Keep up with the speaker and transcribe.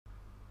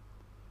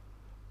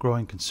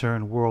growing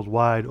concern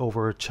worldwide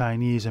over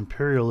Chinese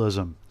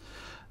imperialism.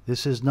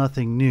 This is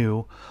nothing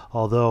new,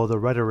 although the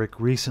rhetoric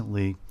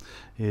recently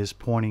is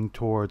pointing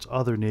towards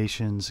other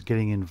nations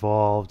getting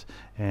involved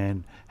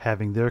and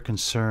having their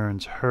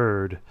concerns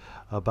heard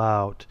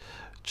about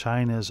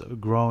China's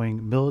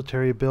growing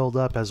military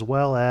buildup as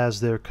well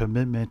as their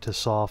commitment to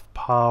soft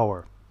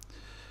power.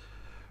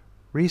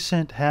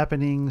 Recent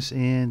happenings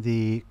in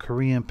the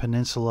Korean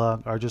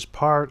Peninsula are just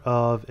part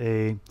of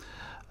a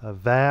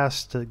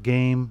vast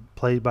game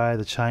played by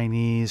the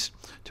Chinese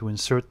to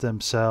insert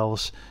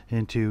themselves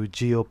into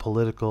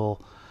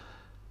geopolitical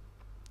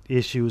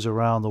issues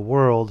around the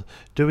world,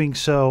 doing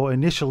so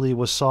initially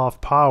with soft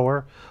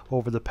power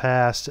over the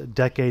past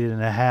decade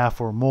and a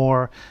half or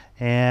more,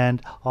 and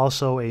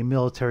also a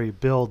military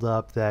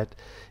buildup that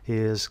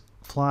is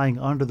flying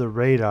under the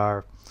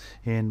radar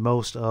in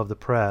most of the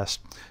press.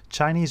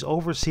 Chinese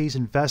overseas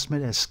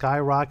investment has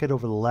skyrocketed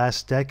over the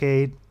last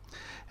decade,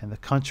 and the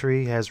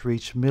country has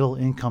reached middle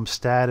income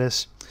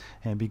status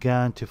and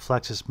begun to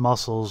flex its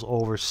muscles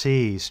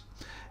overseas,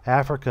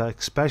 Africa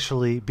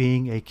especially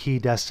being a key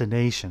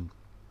destination.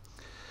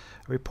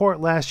 A report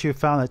last year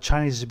found that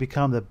China has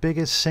become the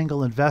biggest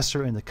single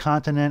investor in the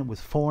continent,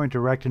 with foreign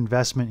direct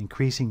investment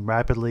increasing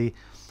rapidly.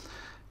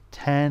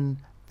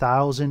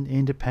 10,000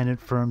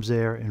 independent firms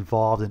there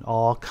involved in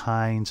all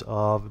kinds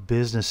of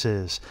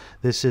businesses.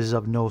 This is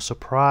of no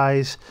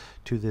surprise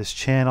to this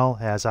channel,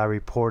 as I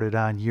reported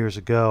on years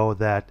ago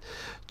that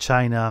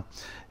China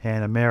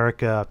and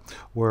America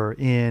were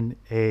in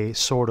a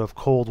sort of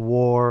Cold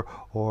War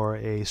or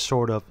a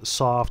sort of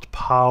soft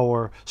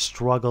power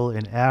struggle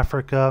in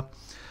Africa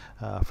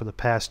for the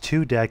past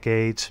 2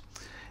 decades.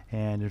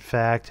 And in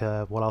fact,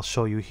 what I'll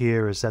show you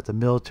here is that the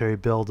military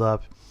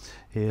buildup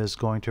is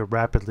going to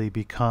rapidly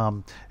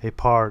become a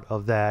part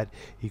of that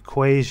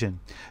equation.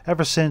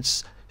 Ever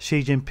since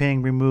Xi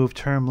Jinping removed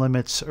term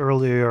limits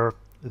earlier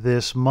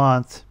this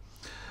month,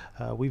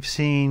 we've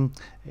seen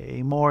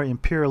a more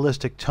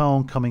imperialistic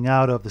tone coming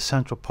out of the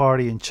Central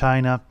Party in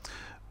China.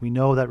 We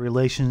know that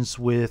relations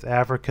with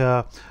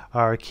Africa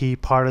are a key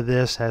part of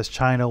this, as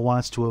China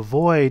wants to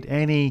avoid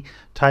any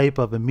type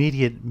of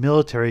immediate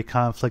military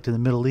conflict in the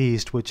Middle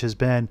East, which has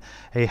been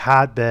a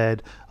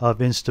hotbed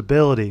of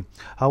instability.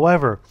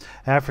 However,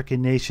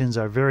 African nations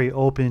are very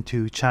open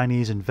to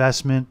Chinese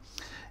investment,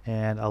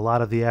 and a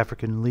lot of the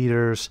African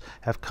leaders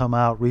have come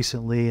out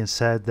recently and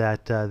said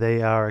that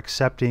they are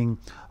accepting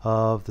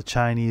of the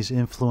Chinese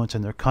influence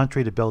in their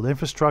country to build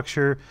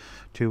infrastructure,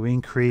 to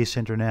increase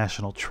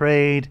international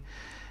trade,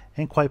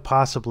 and quite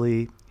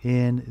possibly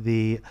in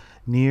the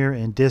near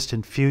and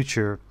distant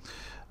future,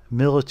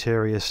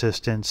 military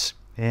assistance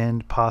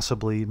and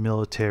possibly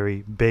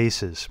military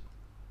bases.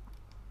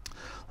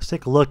 Let's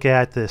take a look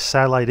at the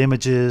satellite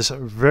images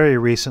very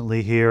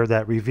recently here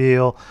that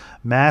reveal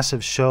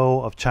massive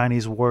show of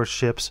Chinese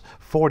warships,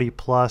 40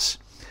 plus,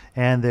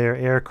 and their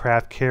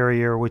aircraft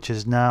carrier, which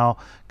is now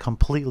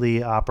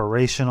completely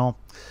operational.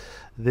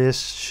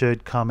 This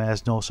should come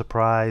as no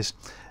surprise,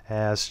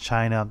 as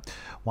China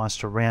wants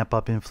to ramp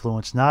up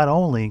influence not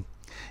only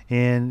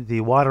in the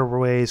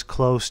waterways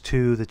close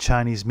to the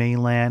Chinese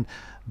mainland,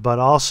 but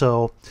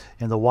also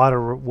in the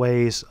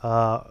waterways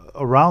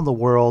around the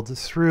world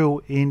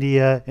through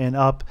India and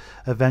up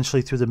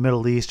eventually through the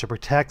Middle East to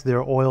protect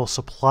their oil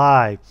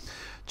supply.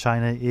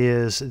 China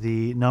is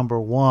the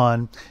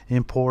 #1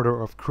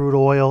 importer of crude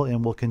oil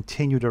and will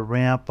continue to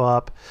ramp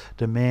up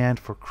demand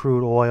for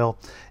crude oil,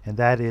 and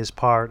that is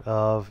part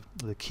of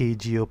the key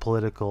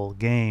geopolitical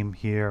game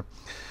here.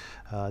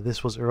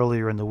 This was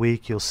earlier in the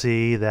week. You'll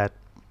see that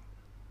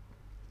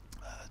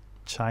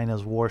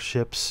China's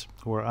warships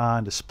were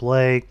on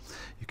display.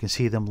 You can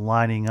see them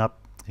lining up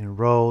in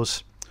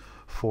rows,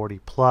 40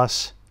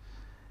 plus,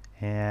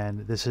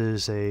 and this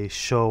is a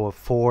show of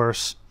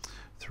force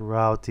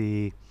throughout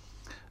the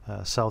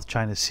South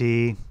China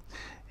Sea,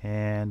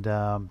 and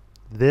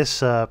this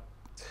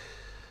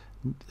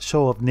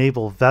show of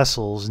naval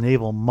vessels,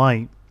 naval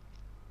might,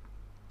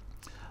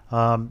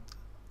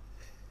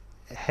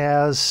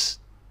 has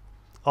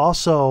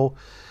also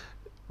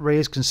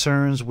raised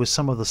concerns with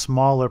some of the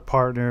smaller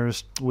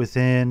partners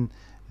within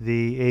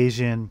the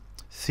Asian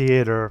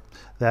theater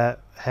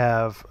that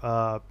have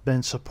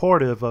been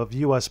supportive of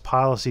U.S.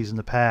 policies in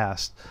the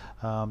past.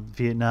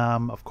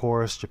 Vietnam, of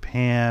course,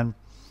 Japan,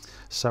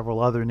 several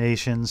other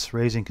nations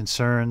raising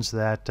concerns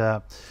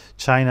that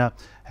China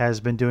has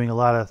been doing a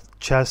lot of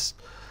chest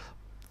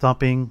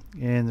thumping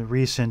in the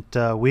recent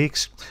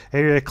weeks.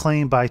 Area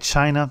claimed by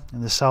China in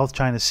the South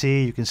China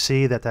Sea. You can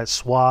see that that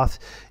swath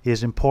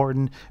is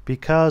important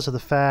because of the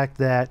fact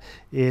that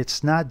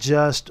it's not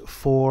just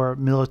for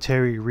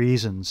military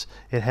reasons.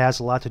 It has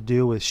a lot to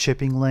do with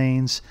shipping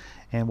lanes,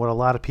 and what a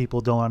lot of people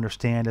don't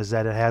understand is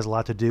that it has a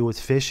lot to do with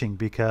fishing,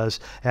 because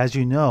as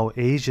you know,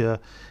 Asia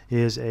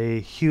is a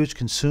huge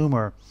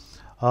consumer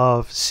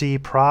of sea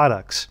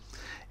products,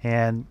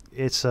 and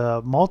it's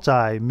a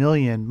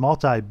multi-billion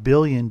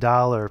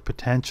dollar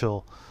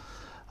potential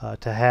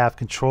to have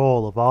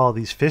control of all of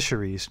these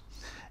fisheries.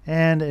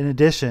 And in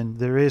addition,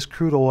 there is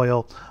crude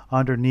oil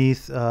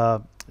underneath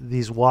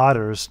these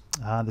waters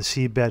on the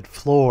seabed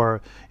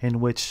floor in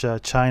which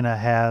China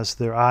has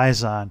their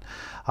eyes on.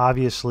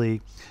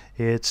 Obviously,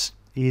 it's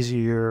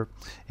easier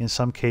in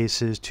some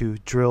cases to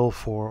drill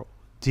for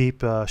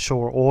deep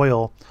shore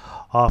oil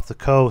off the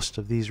coast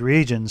of these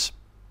regions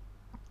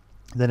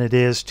than it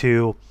is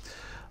to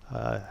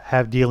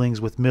have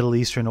dealings with Middle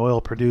Eastern oil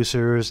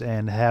producers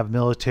and have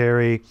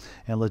military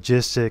and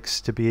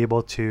logistics to be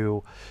able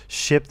to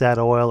ship that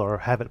oil or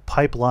have it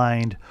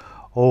pipelined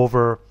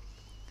over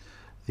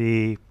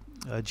the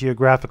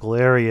geographical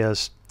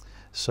areas.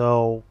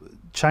 So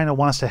China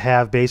wants to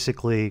have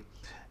basically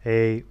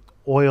a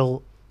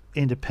oil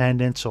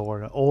independence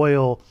or an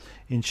oil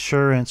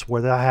insurance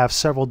where they'll have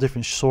several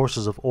different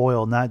sources of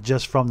oil, not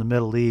just from the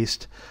Middle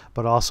East,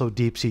 but also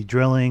deep sea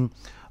drilling.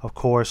 Of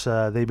course,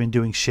 they've been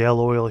doing shale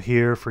oil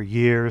here for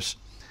years,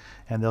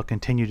 and they'll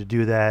continue to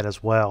do that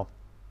as well.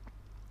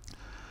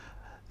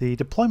 The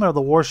deployment of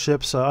the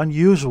warships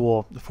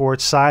unusual for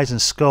its size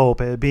and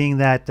scope, being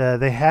that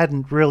they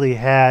hadn't really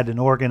had an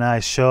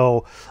organized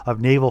show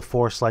of naval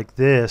force like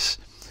this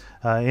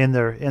in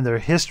their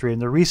history, in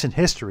their recent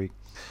history.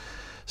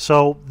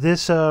 So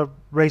this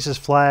raises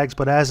flags,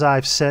 but as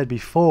I've said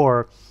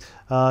before,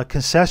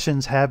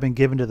 concessions have been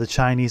given to the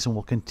Chinese and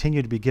will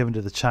continue to be given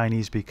to the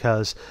Chinese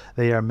because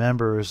they are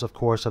members, of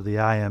course, of the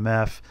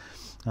IMF.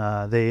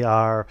 They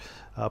are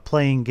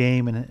playing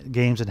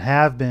games and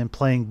have been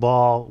playing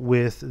ball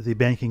with the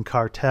banking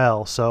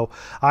cartel. So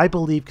I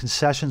believe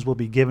concessions will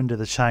be given to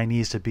the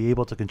Chinese to be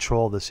able to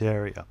control this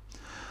area.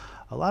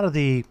 A lot of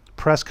the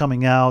press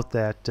coming out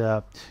that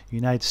the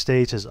United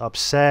States is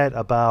upset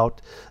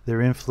about their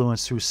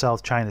influence through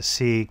South China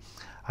Sea,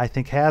 I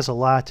think has a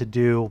lot to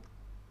do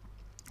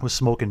with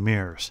smoke and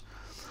mirrors.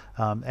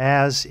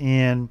 As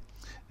in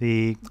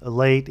the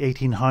late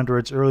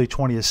 1800s, early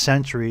 20th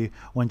century,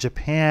 when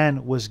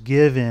Japan was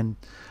given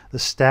the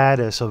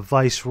status of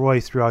viceroy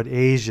throughout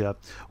Asia,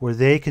 where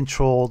they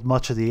controlled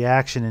much of the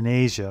action in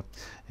Asia,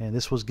 and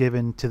this was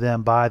given to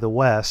them by the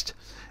West,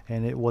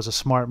 and it was a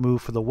smart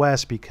move for the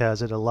West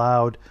because it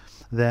allowed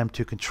them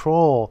to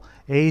control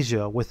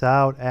Asia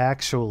without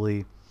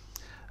actually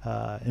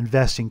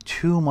investing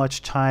too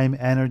much time,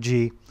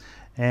 energy,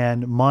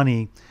 and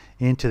money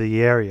into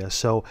the area.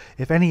 So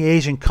if any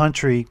Asian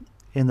country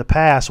in the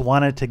past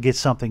wanted to get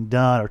something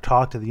done or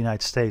talk to the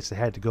United States, they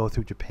had to go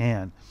through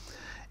Japan.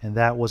 And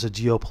that was a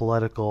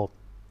geopolitical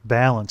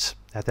balance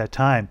at that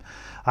time.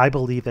 I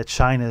believe that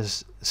China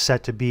is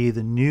set to be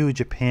the new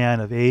Japan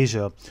of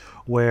Asia,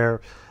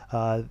 where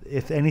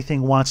if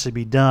anything wants to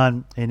be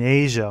done in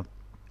Asia,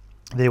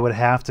 they would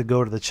have to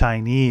go to the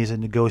Chinese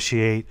and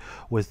negotiate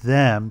with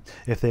them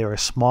if they are a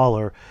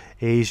smaller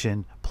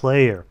Asian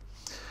player.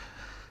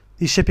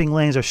 These shipping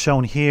lanes are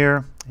shown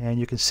here, and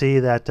you can see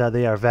that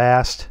they are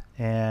vast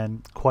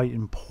and quite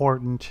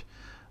important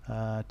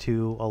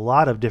to a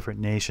lot of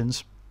different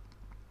nations.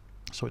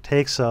 So it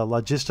takes a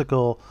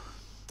logistical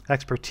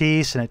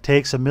expertise and it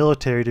takes a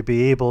military to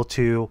be able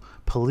to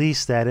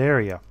police that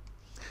area.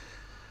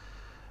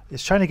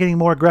 Is China getting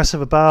more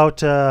aggressive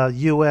about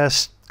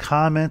U.S.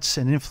 comments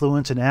and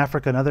influence in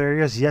Africa and other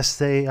areas? Yes,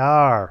 they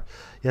are.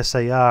 Yes,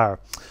 they are.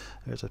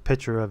 There's a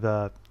picture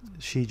of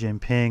Xi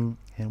Jinping,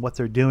 and what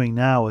they're doing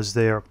now is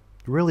they're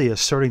really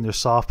asserting their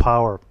soft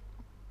power,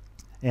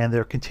 and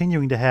they're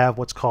continuing to have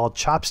what's called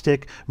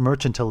chopstick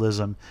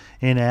mercantilism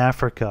in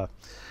Africa,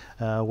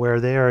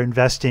 where they are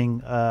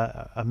investing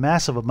a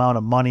massive amount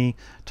of money,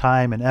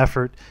 time, and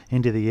effort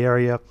into the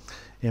area.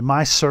 In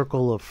my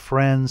circle of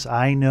friends,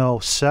 I know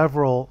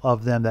several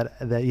of them that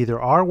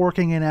either are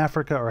working in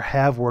Africa or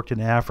have worked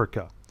in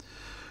Africa,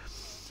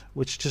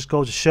 which just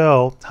goes to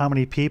show how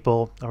many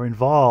people are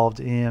involved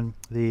in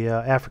the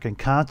African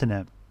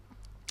continent.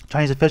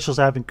 Chinese officials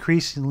have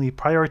increasingly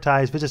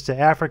prioritized visits to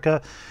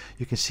Africa.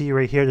 You can see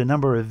right here the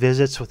number of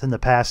visits within the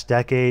past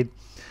decade,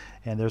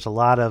 and there's a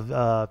lot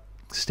of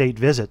state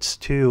visits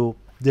to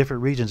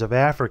different regions of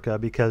Africa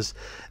because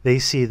they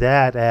see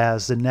that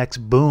as the next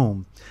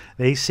boom.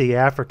 They see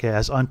Africa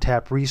as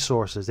untapped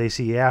resources. They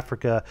see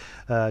Africa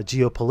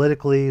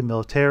geopolitically,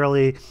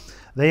 militarily.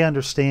 They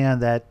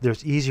understand that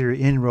there's easier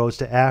inroads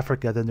to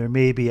Africa than there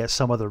may be at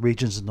some other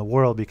regions in the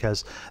world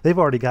because they've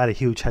already got a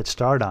huge head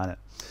start on it.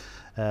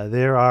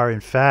 There are,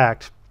 in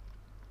fact,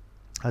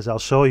 as I'll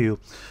show you,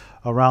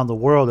 around the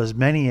world as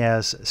many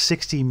as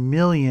 60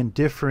 million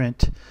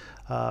different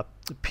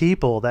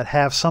people that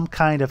have some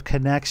kind of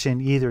connection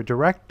either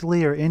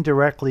directly or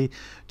indirectly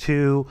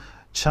to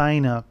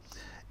China,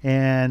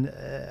 and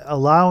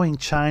allowing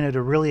China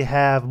to really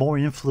have more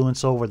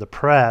influence over the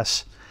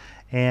press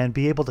and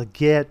be able to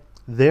get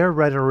their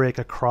rhetoric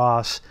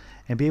across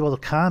and be able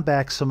to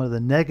combat some of the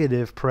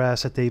negative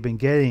press that they've been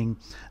getting,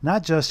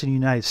 not just in the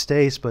United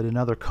States, but in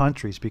other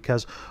countries.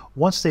 Because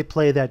once they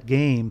play that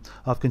game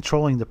of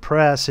controlling the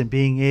press and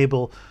being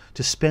able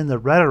to spin the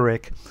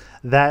rhetoric,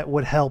 that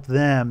would help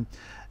them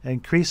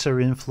increase their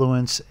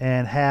influence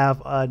and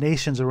have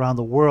nations around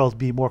the world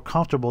be more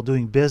comfortable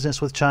doing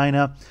business with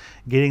China,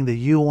 getting the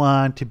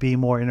yuan to be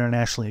more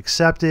internationally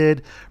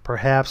accepted,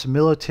 perhaps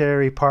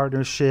military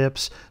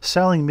partnerships,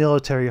 selling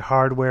military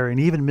hardware, and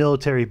even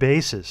military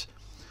bases,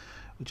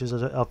 which is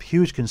of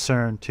huge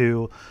concern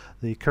to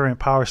the current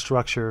power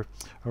structure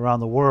around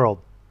the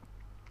world.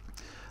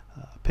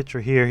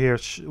 Picture here,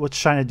 what's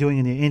China doing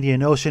in the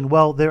Indian Ocean?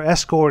 Well, they're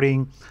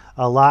escorting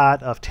a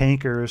lot of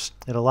tankers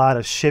and a lot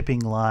of shipping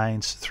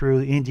lines through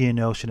the Indian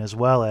Ocean as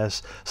well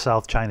as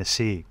South China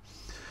Sea.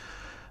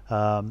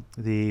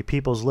 The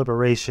People's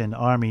Liberation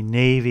Army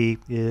Navy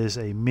is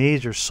a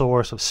major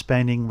source of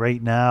spending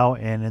right now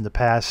and in the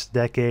past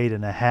decade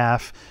and a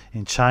half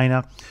in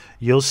China.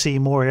 You'll see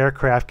more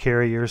aircraft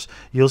carriers.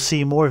 You'll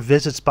see more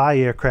visits by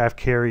aircraft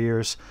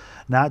carriers,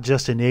 not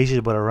just in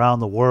Asia but around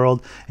the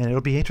world. And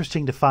it'll be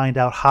interesting to find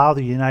out how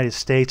the United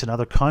States and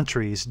other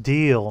countries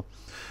deal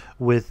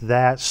with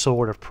that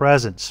sort of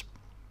presence.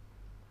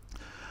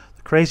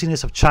 The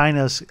craziness of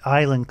China's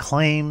island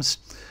claims.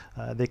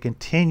 They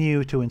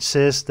continue to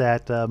insist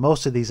that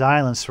most of these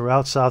islands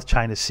throughout South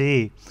China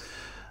Sea,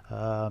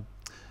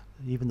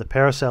 even the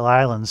Paracel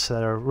Islands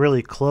that are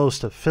really close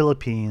to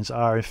Philippines,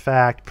 are in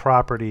fact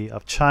property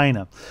of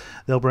China.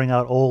 They'll bring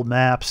out old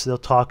maps. They'll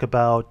talk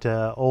about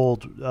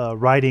old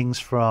writings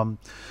from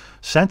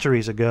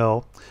centuries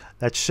ago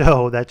that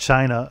show that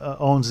China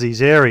owns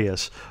these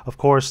areas. Of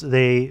course,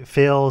 they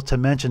fail to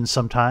mention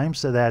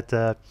sometimes that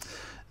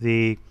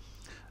the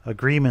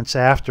agreements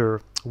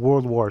after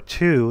World War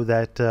II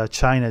that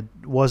China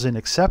was in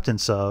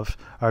acceptance of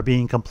are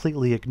being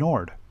completely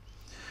ignored.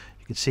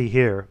 You can see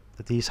here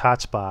that these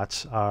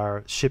hotspots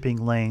are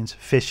shipping lanes,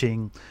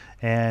 fishing,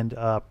 and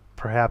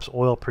perhaps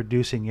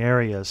oil-producing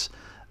areas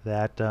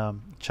that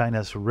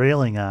China's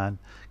railing on,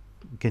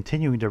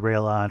 continuing to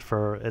rail on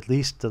for at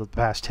least the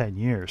past 10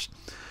 years.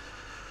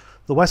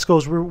 The West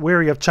goes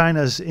weary of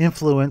China's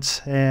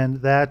influence,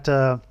 and that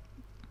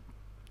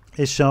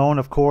is shown,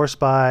 of course,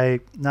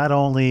 by not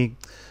only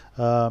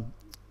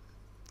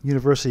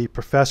university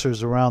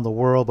professors around the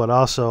world, but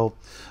also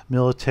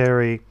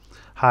military,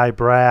 high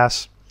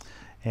brass,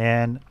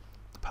 and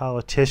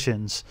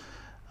politicians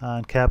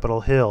on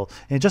Capitol Hill.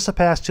 In just the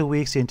past 2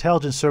 weeks, the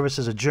intelligence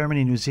services of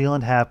Germany and New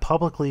Zealand have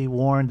publicly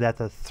warned that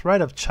the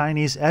threat of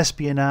Chinese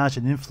espionage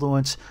and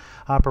influence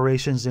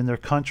operations in their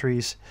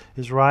countries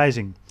is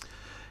rising.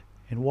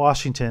 In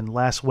Washington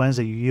last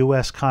Wednesday,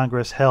 U.S.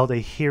 Congress held a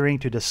hearing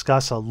to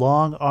discuss a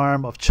long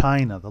arm of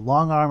China, the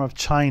long arm of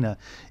China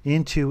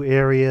into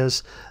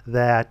areas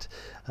that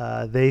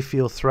they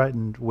feel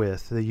threatened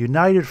with. The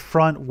United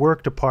Front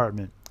Work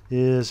Department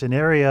is an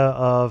area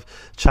of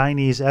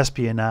Chinese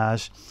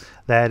espionage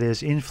that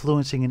is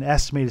influencing an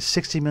estimated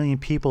 60 million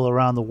people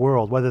around the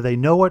world, whether they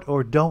know it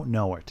or don't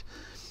know it.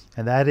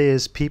 And that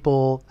is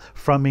people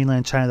from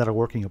mainland China that are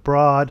working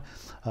abroad,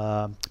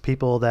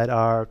 people that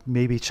are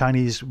maybe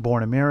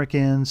Chinese-born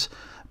Americans,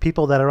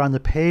 people that are on the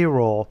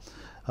payroll,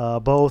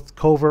 both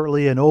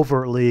covertly and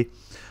overtly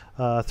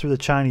through the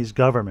Chinese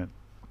government.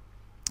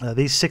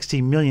 These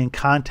 60 million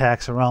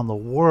contacts around the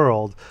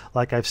world,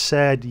 like I've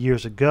said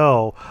years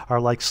ago, are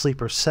like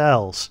sleeper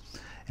cells.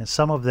 And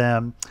some of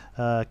them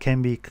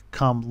can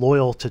become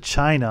loyal to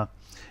China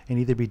and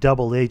either be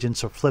double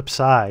agents or flip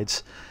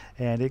sides.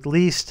 And at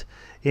least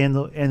in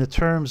the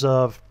terms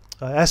of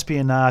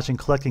espionage and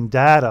collecting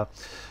data,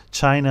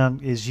 China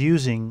is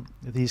using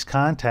these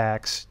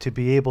contacts to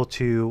be able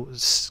to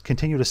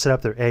continue to set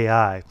up their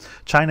AI.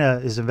 China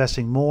is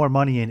investing more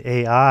money in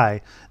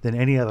AI than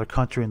any other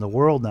country in the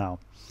world now.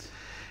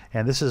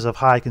 And this is of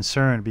high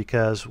concern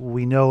because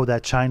we know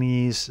that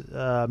Chinese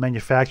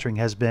manufacturing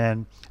has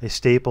been a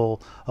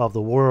staple of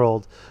the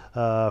world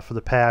for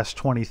the past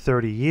 20,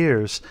 30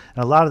 years.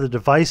 And a lot of the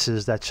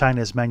devices that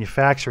China is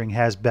manufacturing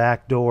has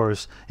back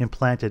doors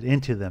implanted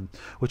into them,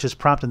 which has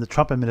prompted the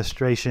Trump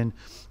administration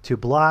to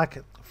block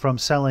from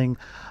selling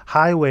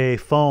highway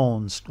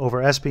phones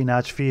over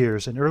espionage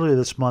fears. And earlier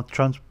this month,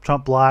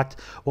 Trump blocked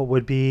what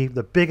would be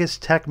the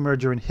biggest tech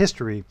merger in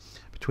history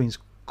between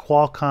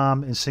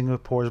Qualcomm and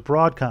Singapore's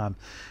Broadcom,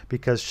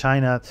 because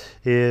China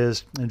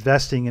is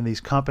investing in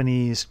these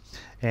companies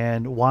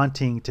and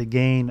wanting to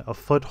gain a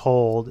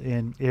foothold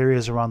in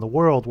areas around the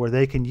world where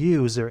they can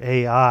use their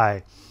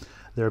AI,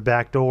 their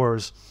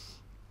backdoors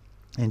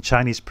in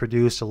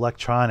Chinese-produced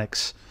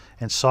electronics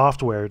and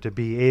software to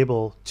be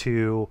able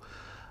to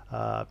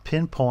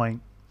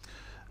pinpoint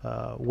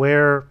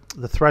where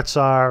the threats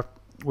are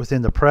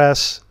within the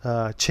press,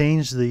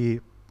 change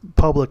the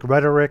public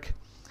rhetoric,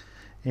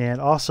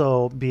 and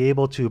also be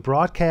able to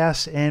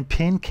broadcast and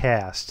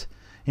pincast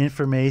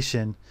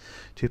information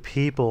to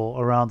people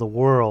around the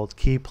world,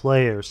 key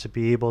players, to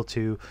be able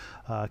to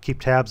keep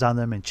tabs on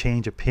them and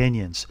change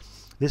opinions.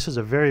 This is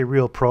a very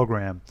real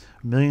program.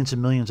 Millions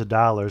and millions of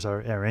dollars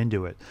are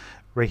into it.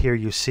 Right here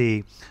you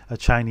see a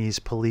Chinese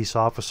police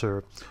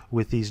officer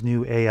with these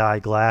new AI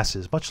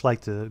glasses, much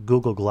like the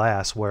Google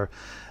Glass, where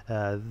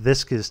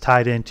this is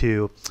tied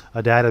into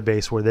a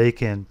database where they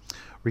can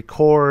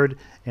record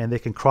and they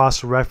can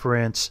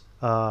cross-reference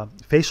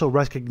facial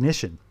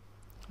recognition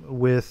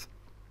with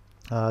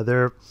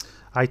their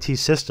IT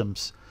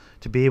systems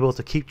to be able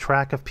to keep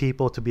track of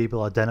people, to be able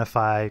to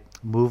identify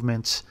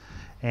movements,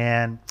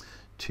 and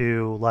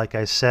to, like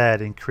I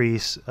said,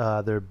 increase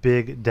their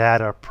big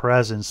data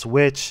presence,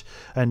 which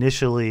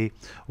initially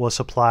was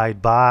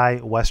supplied by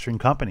Western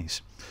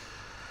companies.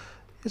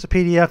 Here's a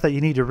PDF that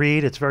you need to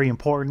read. It's very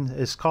important.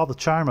 It's called The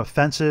Charm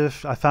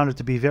Offensive. I found it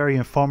to be very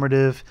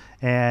informative,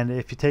 and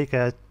if you take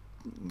a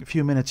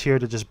few minutes here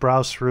to just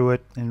browse through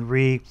it and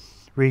read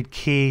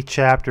key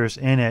chapters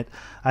in it,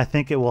 I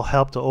think it will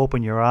help to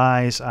open your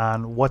eyes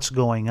on what's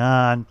going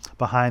on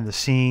behind the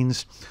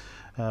scenes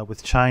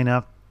with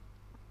China,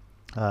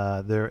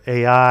 their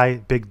AI,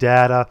 big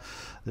data,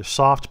 their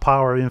soft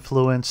power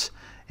influence,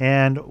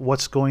 and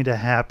what's going to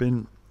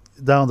happen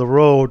down the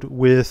road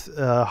with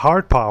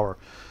hard power,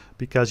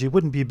 because you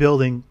wouldn't be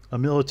building a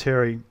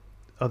military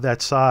of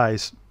that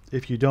size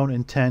if you don't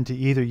intend to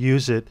either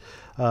use it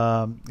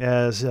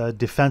as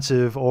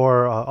defensive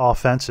or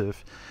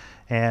offensive.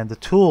 And the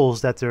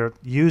tools that they're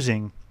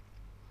using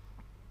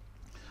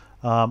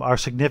are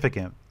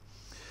significant.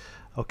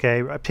 Okay,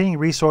 obtaining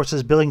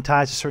resources, building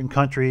ties to certain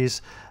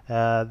countries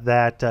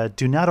that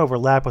do not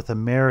overlap with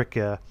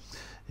America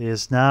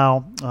is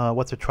now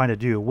what they're trying to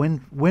do.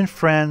 Win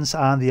friends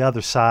on the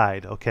other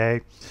side.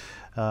 Okay.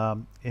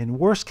 In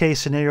worst case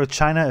scenario,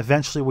 China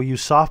eventually will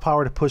use soft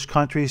power to push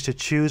countries to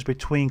choose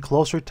between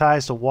closer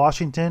ties to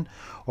Washington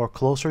or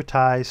closer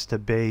ties to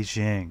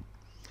Beijing.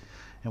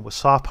 And with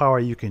soft power,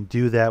 you can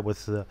do that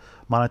with the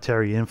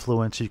monetary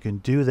influence. You can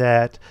do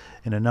that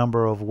in a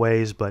number of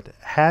ways, but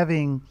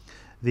having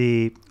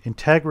the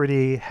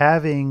integrity,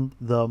 having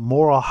the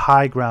moral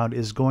high ground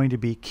is going to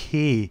be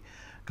key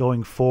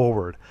going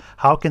forward.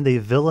 How can they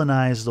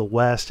villainize the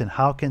West, and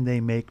how can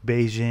they make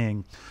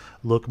Beijing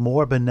look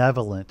more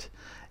benevolent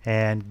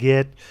and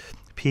get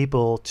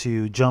people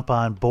to jump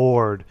on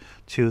board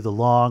to the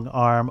long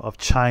arm of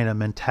China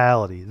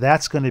mentality?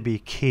 That's going to be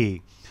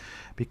key,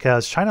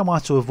 because China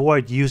wants to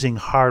avoid using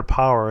hard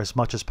power as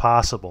much as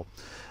possible.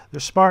 They're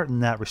smart in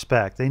that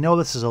respect. They know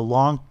this is a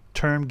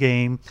long-term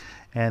game,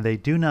 and they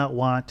do not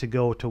want to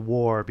go to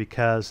war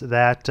because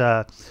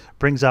that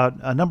brings out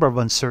a number of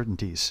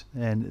uncertainties,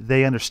 and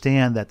they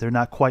understand that they're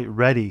not quite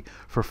ready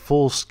for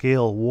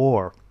full-scale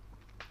war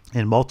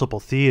in multiple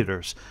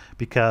theaters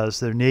because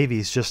their navy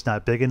is just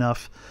not big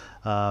enough.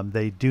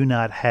 They do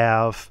not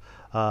have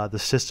the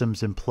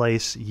systems in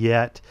place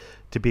yet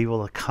to be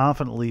able to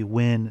confidently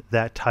win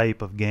that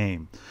type of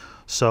game.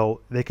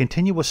 So they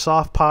continue with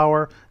soft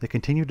power, they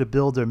continue to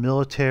build their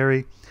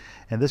military,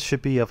 and this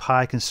should be of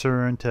high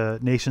concern to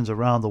nations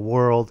around the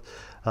world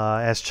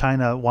as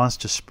China wants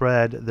to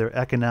spread their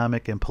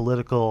economic and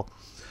political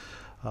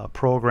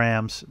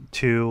programs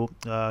to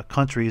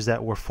countries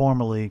that were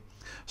formerly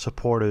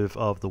supportive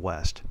of the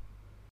West.